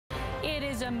It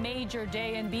is a major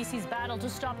day in BC's battle to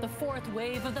stop the fourth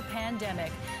wave of the pandemic.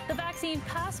 The vaccine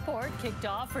passport kicked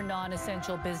off for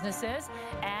non-essential businesses,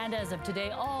 and as of today,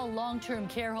 all long-term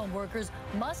care home workers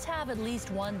must have at least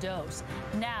one dose.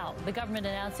 Now, the government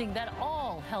announcing that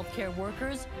all healthcare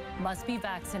workers must be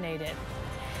vaccinated.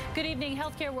 Good evening.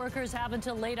 Healthcare workers have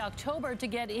until late October to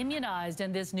get immunized,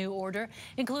 and this new order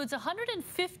includes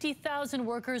 150,000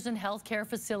 workers in healthcare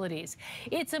facilities.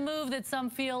 It's a move that some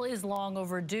feel is long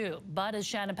overdue. But as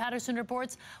Shannon Patterson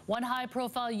reports, one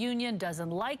high-profile union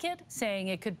doesn't like it, saying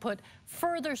it could put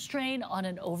further strain on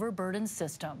an overburdened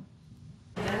system.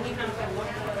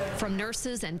 From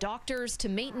nurses and doctors to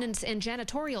maintenance and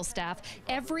janitorial staff,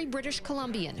 every British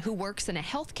Columbian who works in a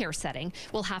healthcare setting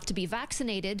will have to be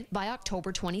vaccinated by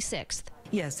October 26th.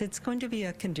 Yes, it's going to be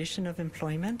a condition of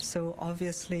employment. So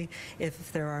obviously,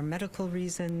 if there are medical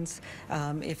reasons,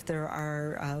 if there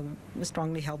are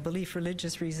strongly held belief,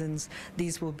 religious reasons,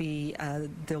 these will be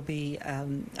there'll be a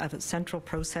central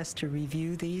process to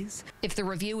review these. If the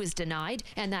review is denied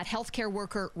and that healthcare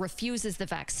worker refuses the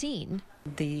vaccine,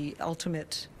 the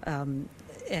ultimate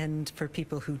end for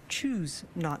people who choose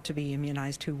not to be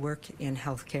immunized, who work in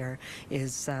healthcare,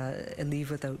 is a leave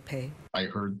without pay. I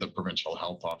heard the provincial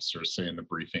health officer say in the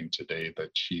briefing today that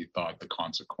she thought the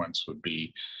consequence would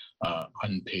be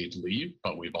unpaid leave,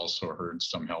 but we've also heard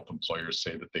some health employers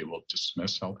say that they will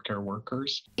dismiss healthcare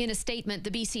workers. In a statement, the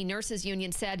BC Nurses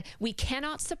Union said, "We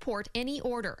cannot support any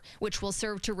order which will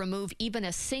serve to remove even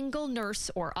a single nurse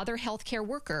or other healthcare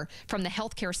worker from the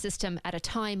healthcare system at a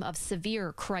time of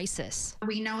severe crisis."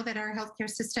 We know that our healthcare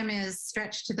system is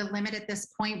stretched to the limit at this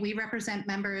point. We represent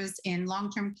members in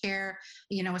long-term care,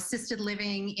 assisted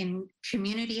living, in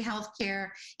community healthcare,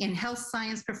 in health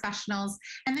science professionals,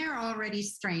 and they're already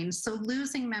strained. So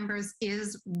losing members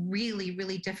is really,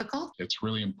 really difficult. It's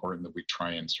really important that we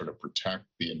try and sort of protect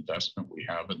the investment we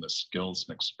have in the skills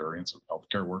and experience of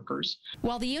healthcare workers.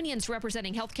 While the unions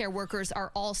representing healthcare workers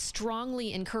are all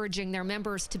strongly encouraging their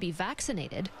members to be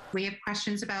vaccinated, we have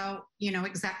questions about,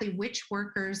 exactly which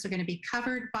workers are going to be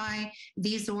covered by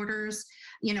these orders.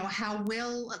 How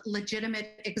will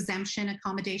legitimate exemption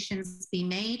accommodations be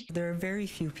made? There are very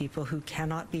few people who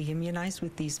cannot be immunized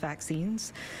with these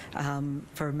vaccines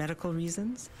for medical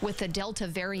reasons. With the Delta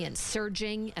variant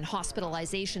surging and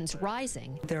hospitalizations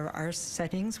rising, there are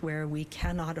settings where we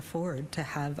cannot afford to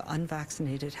have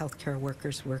unvaccinated healthcare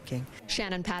workers working.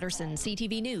 Shannon Patterson,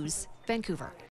 CTV News, Vancouver.